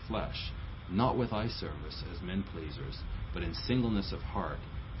according to the flesh, not with eye service as men pleasers, but in singleness of heart,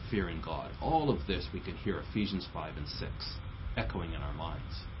 fearing God. All of this we can hear Ephesians 5 and 6 echoing in our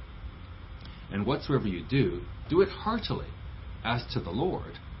minds. And whatsoever you do, do it heartily, as to the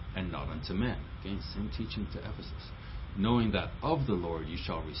Lord, and not unto men. Again, same teaching to Ephesus. Knowing that of the Lord you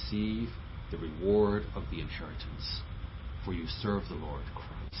shall receive the reward of the inheritance. For you serve the Lord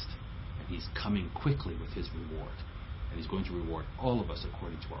Christ, and He's coming quickly with His reward. And He's going to reward all of us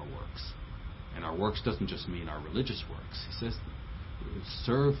according to our works. And our works doesn't just mean our religious works. He says,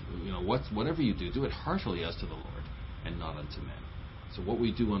 serve, whatever you do it heartily as to the Lord, and not unto men. So what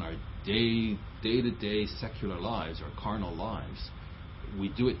we do in our day-to-day secular lives, or carnal lives, we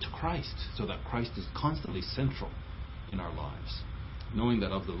do it to Christ, so that Christ is constantly central in our lives. Knowing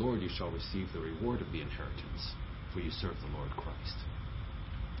that of the Lord you shall receive the reward of the inheritance, for you serve the Lord Christ.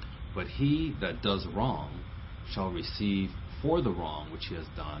 But he that does wrong shall receive for the wrong which he has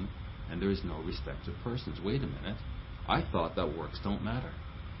done, and there is no respect of persons. Wait a minute. I thought that works don't matter.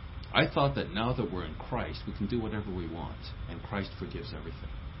 I thought that now that we're in Christ, we can do whatever we want, and Christ forgives everything.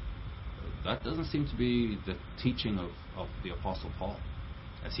 That doesn't seem to be the teaching of the Apostle Paul,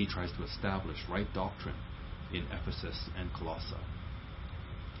 as he tries to establish right doctrine in Ephesus and Colossae.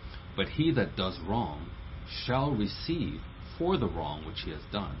 But he that does wrong shall receive for the wrong which he has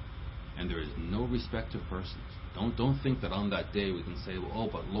done, and there is no respect of persons. Don't think that on that day we can say, oh,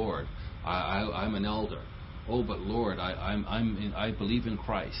 but Lord, I'm an elder. Oh, but Lord, I believe in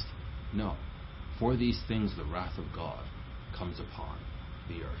Christ. No. For these things the wrath of God comes upon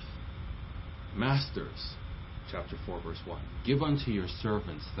the earth. Masters, chapter 4, verse 1. Give unto your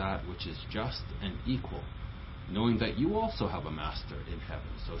servants that which is just and equal, knowing that you also have a master in heaven.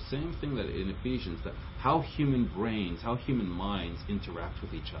 So same thing that in Ephesians, that how human brains, how human minds interact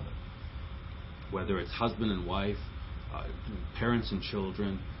with each other. Whether it's husband and wife, parents and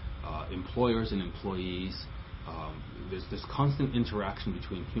children, employers and employees, there's this constant interaction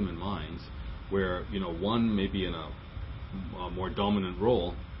between human minds where, one may be in a more dominant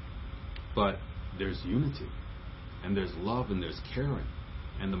role, but there's unity, and there's love, and there's caring.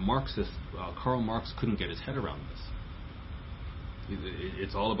 And the Marxist, Karl Marx, couldn't get his head around this.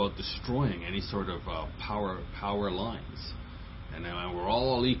 It's all about destroying any sort of power lines. And we're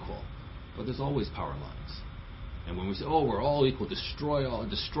all equal, but there's always power lines. And when we say, oh, we're all equal, destroy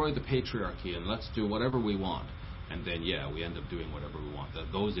the patriarchy, and let's do whatever we want, and then, we end up doing whatever we want.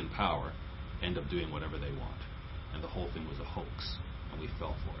 Those in power end up doing whatever they want. And the whole thing was a hoax, and we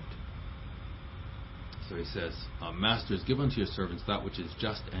fell for it. So he says, Masters, give unto your servants that which is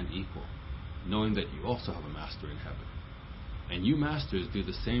just and equal, knowing that you also have a master in heaven. And you masters do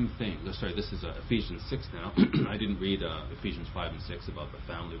the same thing. Sorry, this is Ephesians 6 now. I didn't read Ephesians 5 and 6 about the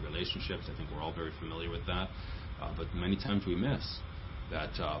family relationships. I think we're all very familiar with that. But many times we miss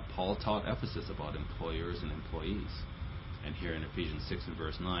that Paul taught Ephesus about employers and employees. And here in Ephesians 6 and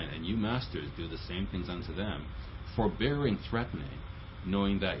verse 9, and you masters do the same things unto them, forbearing threatening,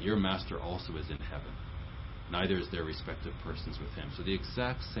 knowing that your master also is in heaven. Neither is there respect of persons with him. So the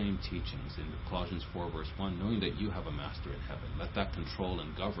exact same teachings in Colossians 4 verse 1, knowing that you have a master in heaven. Let that control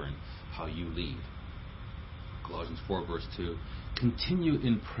and govern how you lead. Colossians 4 verse 2, continue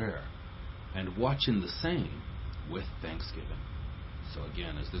in prayer and watch in the same with thanksgiving. So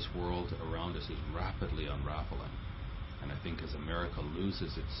again, as this world around us is rapidly unraveling, and I think as America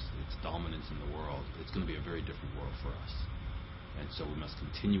loses its dominance in the world, it's going to be a very different world for us. And so we must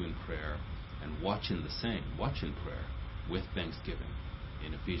continue in prayer and watch in prayer with thanksgiving.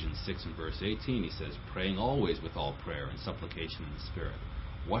 In Ephesians 6 and verse 18, he says, praying always with all prayer and supplication in the Spirit,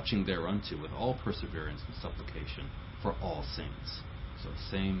 watching thereunto with all perseverance and supplication for all saints. So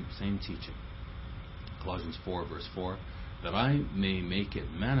same teaching. Colossians 4 verse 4, that I may make it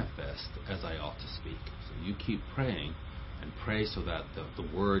manifest as I ought to speak. So you keep praying, and pray so that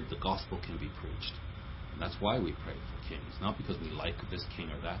the word, the gospel can be preached. And that's why we pray for kings, not because we like this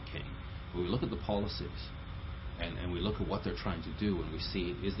king or that king. But we look at the policies, and we look at what they're trying to do, and we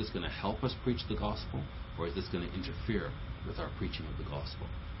see, is this going to help us preach the gospel, or is this going to interfere with our preaching of the gospel?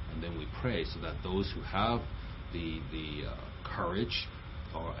 And then we pray so that those who have the courage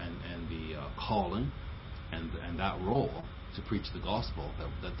and the calling and that role to preach the gospel,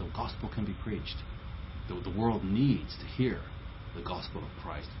 that the gospel can be preached. The world needs to hear the gospel of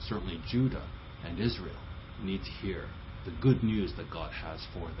Christ. Certainly Judah and Israel need to hear the good news that God has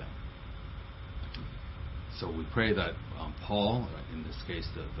for them. So we pray that Paul, in this case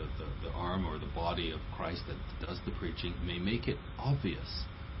the arm or the body of Christ that does the preaching, may make it obvious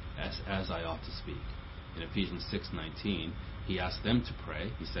as I ought to speak. In Ephesians 6:19, he asks them to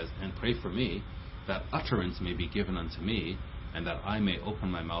pray. He says, and pray for me, that utterance may be given unto me, and that I may open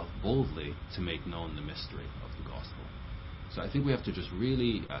my mouth boldly to make known the mystery of the gospel. So I think we have to just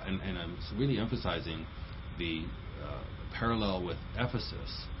really, and I'm really emphasizing the parallel with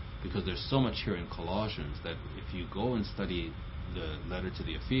Ephesus, because there's so much here in Colossians that if you go and study the letter to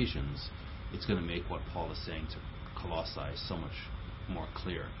the Ephesians, it's going to make what Paul is saying to Colossae so much more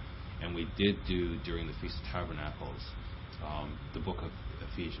clear. And we did do, during the Feast of Tabernacles, the book of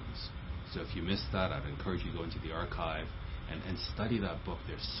Ephesians. So if you missed that, I'd encourage you to go into the archive and study that book.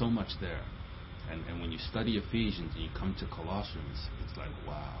 There's so much there. And when you study Ephesians and you come to Colossians, it's like,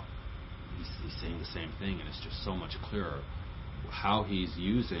 wow, he's saying the same thing, and it's just so much clearer how he's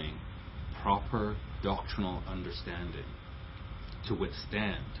using proper doctrinal understanding to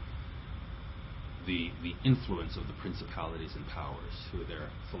withstand the influence of the principalities and powers through their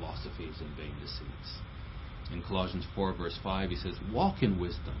philosophies and vain deceits. In Colossians 4 verse 5, he says, walk in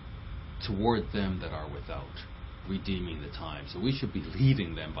wisdom toward them that are without, redeeming the time. So we should be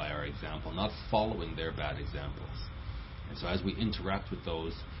leading them by our example, not following their bad examples. And so as we interact with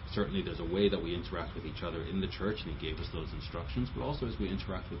those, certainly there's a way that we interact with each other in the church, and he gave us those instructions, but also as we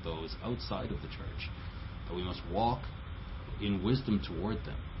interact with those outside of the church, that we must walk in wisdom toward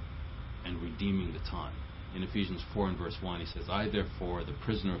them and redeeming the time. In Ephesians 4 and verse 1, he says, I therefore, the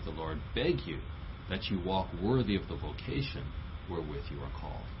prisoner of the Lord, beg you that you walk worthy of the vocation wherewith you are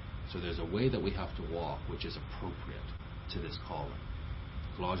called. So there's a way that we have to walk which is appropriate to this calling.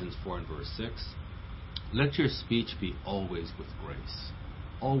 Colossians 4 and verse 6, let your speech be always with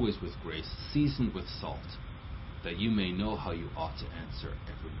grace, seasoned with salt, that you may know how you ought to answer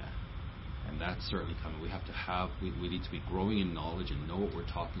every man. And that's certainly coming. We have to have, we need to be growing in knowledge and know what we're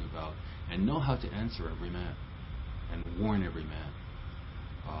talking about and know how to answer every man and warn every man.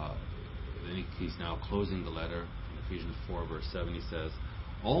 Then he's now closing the letter in Ephesians 4 verse 7. He says,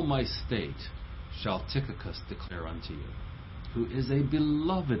 all my state shall Tychicus declare unto you, who is a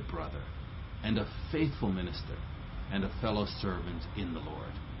beloved brother and a faithful minister and a fellow servant in the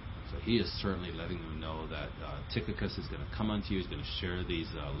Lord. So he is certainly letting them know that Tychicus is going to come unto you. He's going to share these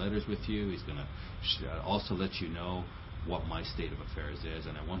letters with you. He's going to also let you know what my state of affairs is.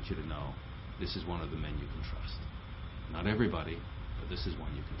 And I want you to know this is one of the men you can trust. Not everybody, but this is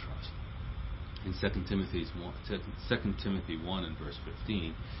one you can trust. In 2 Timothy 1 and verse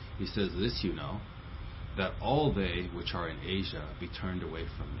 15, he says, this you know, that all they which are in Asia be turned away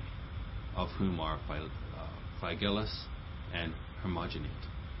from me, of whom are Phygellus and Hermogenes.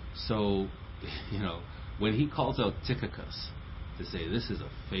 So, when he calls out Tychicus to say this is a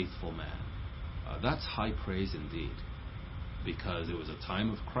faithful man, that's high praise indeed, because it was a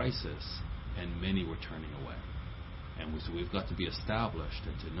time of crisis and many were turning away. And so we've got to be established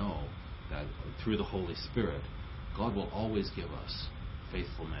and to know that through the Holy Spirit, God will always give us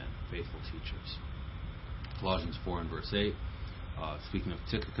faithful men, faithful teachers. Colossians 4 and verse 8, speaking of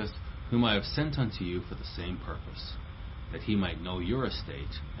Tychicus, whom I have sent unto you for the same purpose, that he might know your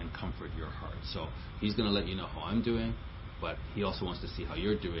estate and comfort your heart. So he's going to let you know how I'm doing, but he also wants to see how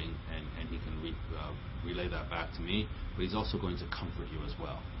you're doing, and he can relay that back to me, but he's also going to comfort you as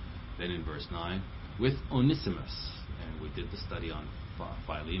well. Then in verse 9, with Onesimus, and we did the study on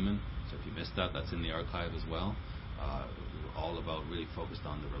Philemon, so if you missed that, that's in the archive as well. All about really focused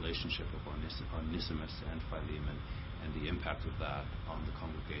on the relationship of Onesimus and Philemon and the impact of that on the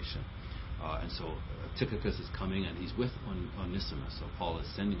congregation. And so Tychicus is coming and he's with Onesimus. So Paul is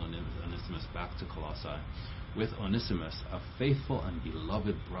sending Onesimus back to Colossae with Onesimus, a faithful and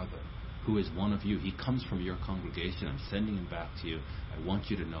beloved brother who is one of you. He comes from your congregation. I'm sending him back to you. I want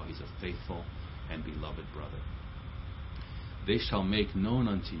you to know he's a faithful and beloved brother. They shall make known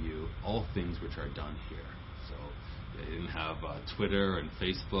unto you all things which are done here. So they didn't have Twitter and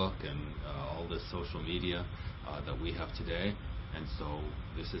Facebook and all this social media that we have today. And so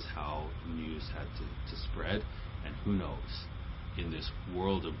this is how news had to spread. And who knows, in this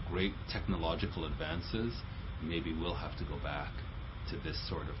world of great technological advances, maybe we'll have to go back to this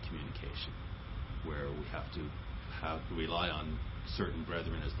sort of communication, where we have to rely on certain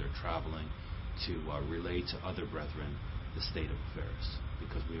brethren as they're traveling to relay to other brethren the state of affairs,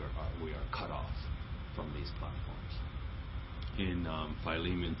 because we are cut off from these platforms. In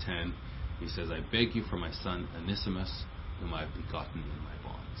Philemon 10, he says, I beg you for my son Onesimus, whom I have begotten in my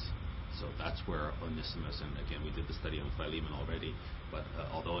bonds. So that's where Onesimus, and again we did the study on Philemon already, but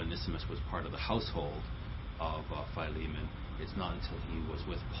although Onesimus was part of the household of Philemon, it's not until he was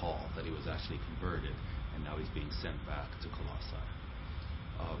with Paul that he was actually converted, and now he's being sent back to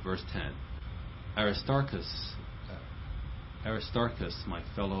Colossae. Verse 10, Aristarchus, my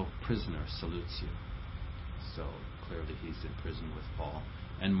fellow prisoner, salutes you. So clearly he's in prison with Paul.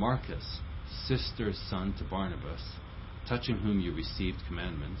 And Marcus, sister's son to Barnabas, touching whom you received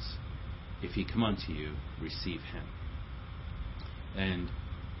commandments, if he come unto you, receive him. And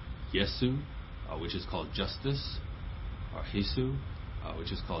Jesu, which is called Justus, or Jesu,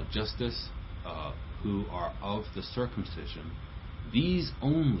 which is called Justus, who are of the circumcision, these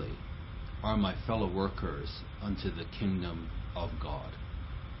only are my fellow workers unto the kingdom of God,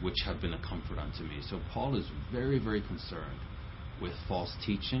 which have been a comfort unto me. So Paul is very, very concerned with false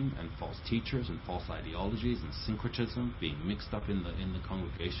teaching and false teachers and false ideologies and syncretism being mixed up in the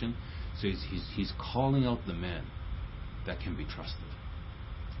congregation. So he's calling out the men that can be trusted.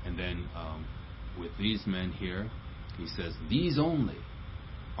 And then with these men here, he says, these only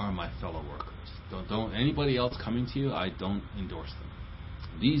are my fellow workers. Don't anybody else coming to you, I don't endorse them.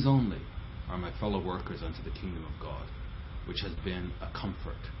 These only are my fellow workers unto the kingdom of God, which has been a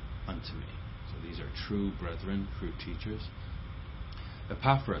comfort unto me. So these are true brethren, true teachers.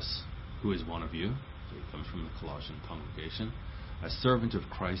 Epaphras, who is one of you, so he comes from the Colossian congregation, a servant of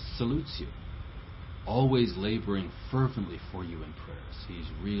Christ, salutes you, always laboring fervently for you in prayers. He's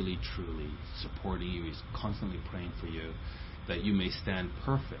really, truly supporting you. He's constantly praying for you, that you may stand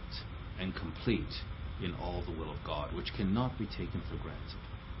perfect and complete in all the will of God, which cannot be taken for granted.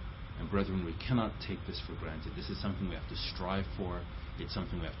 And brethren, we cannot take this for granted. This is something we have to strive for. It's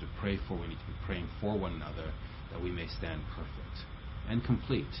something we have to pray for. We need to be praying for one another, that we may stand perfect and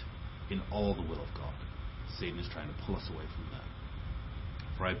complete in all the will of God. Satan is trying to pull us away from that.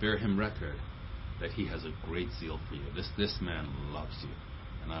 For I bear him record that he has a great zeal for you. This man loves you.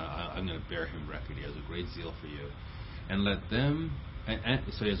 And I'm going to bear him record. He has a great zeal for you. And let them,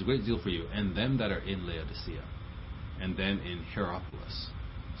 so he has a great zeal for you, and them that are in Laodicea, and them in Hierapolis.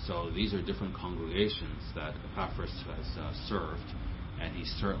 So these are different congregations that Epaphras has served, and he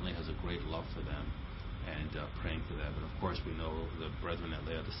certainly has a great love for them and praying for them. And of course, we know the brethren at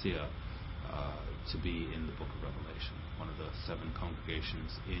Laodicea to be in the book of Revelation, one of the 7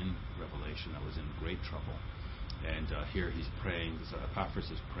 congregations in Revelation that was in great trouble. And here he's praying, so Epaphras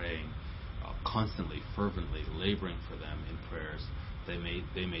is praying constantly, fervently, laboring for them in prayers. They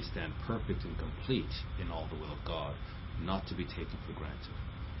may stand perfect and complete in all the will of God, not to be taken for granted.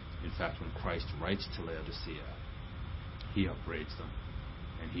 In fact, when Christ writes to Laodicea, he upbraids them,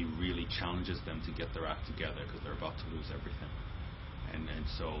 and he really challenges them to get their act together because they're about to lose everything. And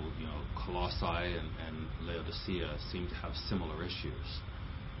so, Colossae and Laodicea seem to have similar issues.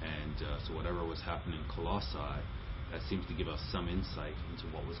 And so whatever was happening in Colossae, that seems to give us some insight into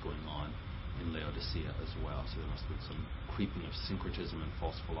what was going on in Laodicea as well. So there must have been some creeping of syncretism and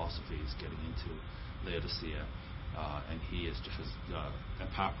false philosophies getting into Laodicea. And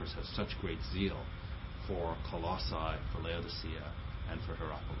Epaphras has such great zeal for Colossae, for Laodicea, and for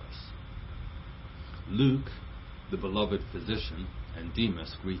Hierapolis. Luke, the beloved physician, and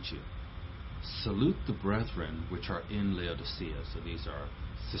Demas greet you. Salute the brethren which are in Laodicea. So these are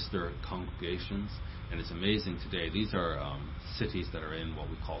sister congregations, and it's amazing today. These are cities that are in what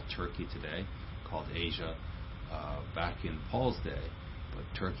we call Turkey today, called Asia, back in Paul's day, but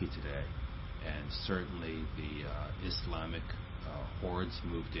Turkey today. And certainly the Islamic hordes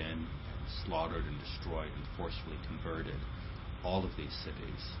moved in and slaughtered and destroyed and forcefully converted all of these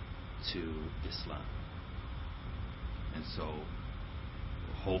cities to Islam. And so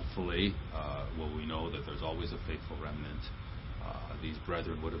hopefully, we know that there's always a faithful remnant. These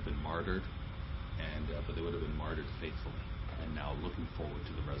brethren would have been martyred, but they would have been martyred faithfully, and now looking forward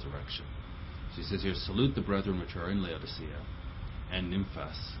to the resurrection. So he says here, salute the brethren which are in Laodicea, and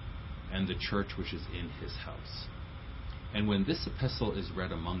Nymphas, and the church which is in his house. And when this epistle is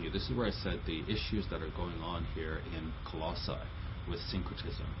read among you, this is where I said the issues that are going on here in Colossae with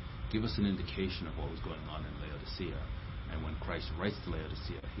syncretism give us an indication of what was going on in Laodicea. And when Christ writes to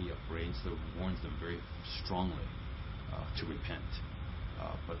Laodicea, he upbraids them, warns them very strongly to repent.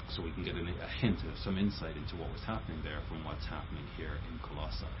 But so we can get a hint of some insight into what was happening there from what's happening here in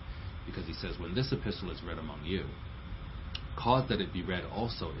Colossae. Because he says, when this epistle is read among you, cause that it be read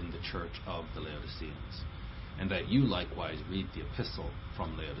also in the church of the Laodiceans, and that you likewise read the epistle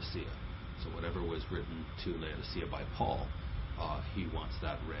from Laodicea. So whatever was written to Laodicea by Paul, he wants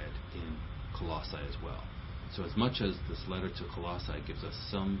that read in Colossae as well. So as much as this letter to Colossae gives us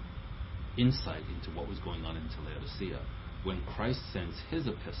some insight into what was going on into Laodicea, when Christ sends his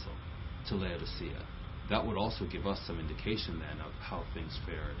epistle to Laodicea, that would also give us some indication then of how things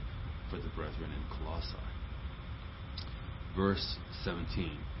fared for the brethren in Colossae. Verse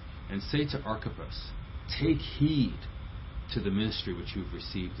 17, and say to Archippus, take heed to the ministry which you've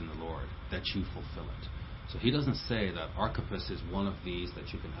received in the Lord, that you fulfill it. So he doesn't say that Archippus is one of these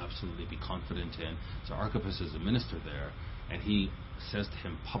that you can absolutely be confident in. So Archippus is a minister there, and he says to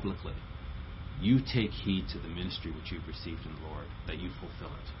him publicly, you take heed to the ministry which you've received in the Lord, that you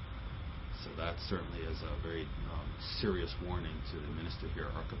fulfill it. So that certainly is a very serious warning to the minister here,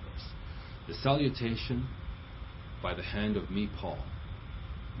 Archippus. The salutation by the hand of me, Paul.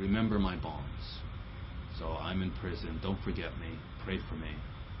 Remember my bonds. So I'm in prison. Don't forget me. Pray for me.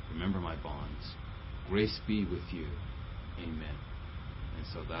 Remember my bonds. Grace be with you. Amen. And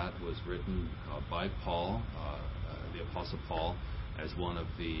so that was written by Paul, the Apostle Paul, as one of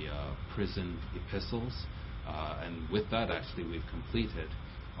the prison epistles. And with that, actually, we've completed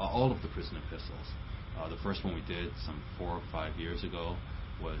all of the prison epistles. The first one we did some 4 or 5 years ago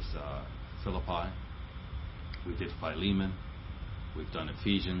was Philippi. We did Philemon. We've done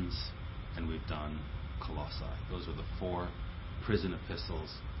Ephesians. And we've done Colossae. Those are the 4 prison epistles,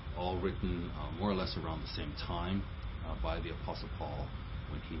 all written more or less around the same time by the Apostle Paul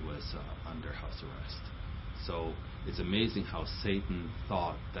when he was under house arrest. So it's amazing how Satan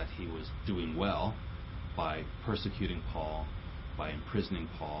thought that he was doing well by persecuting Paul, by imprisoning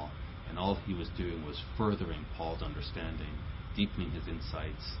Paul, and all he was doing was furthering Paul's understanding, deepening his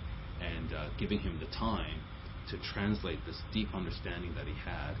insights, and giving him the time to translate this deep understanding that he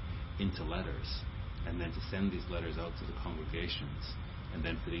had into letters, and then to send these letters out to the congregations, and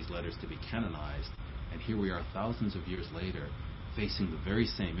then for these letters to be canonized. And here we are thousands of years later facing the very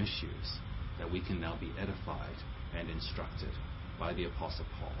same issues that we can now be edified and instructed by the Apostle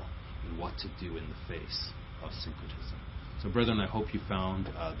Paul in what to do in the face of syncretism. So, brethren, I hope you found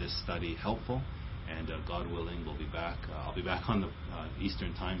this study helpful, and God willing, we'll be back. I'll be back on the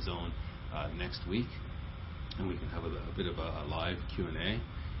Eastern Time Zone next week, and we can have a bit of a live Q&A.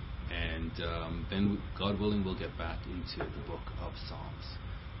 And then, God willing, we'll get back into the book of Psalms.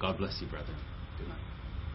 God bless you, brethren. Good night.